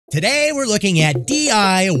Today we're looking at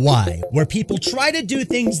DIY, where people try to do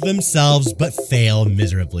things themselves but fail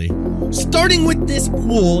miserably. Starting with this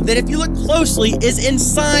pool that, if you look closely, is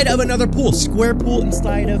inside of another pool. Square pool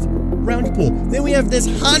inside of round pool. Then we have this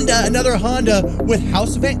Honda, another Honda with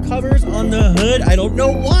house vent covers on the hood. I don't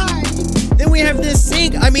know why. Then we have this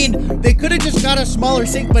sink. I mean, they could have just got a smaller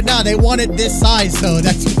sink, but nah, they wanted this size, so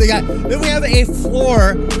that's what they got. Then we have a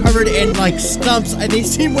floor covered in like stumps. They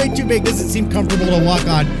seem way too big. Doesn't seem comfortable to walk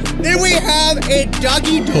on. Then we have a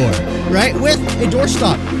doggy door, right, with a door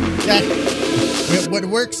stop. What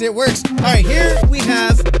works, it works. All right, here we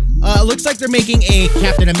have, looks like they're making a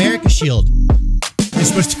Captain America shield. It's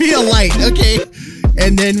supposed to be a light, okay.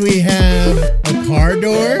 And then we have a car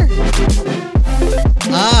door.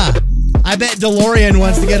 I bet DeLorean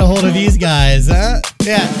wants to get a hold of these guys, huh?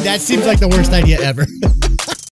 Yeah, that seems like the worst idea ever.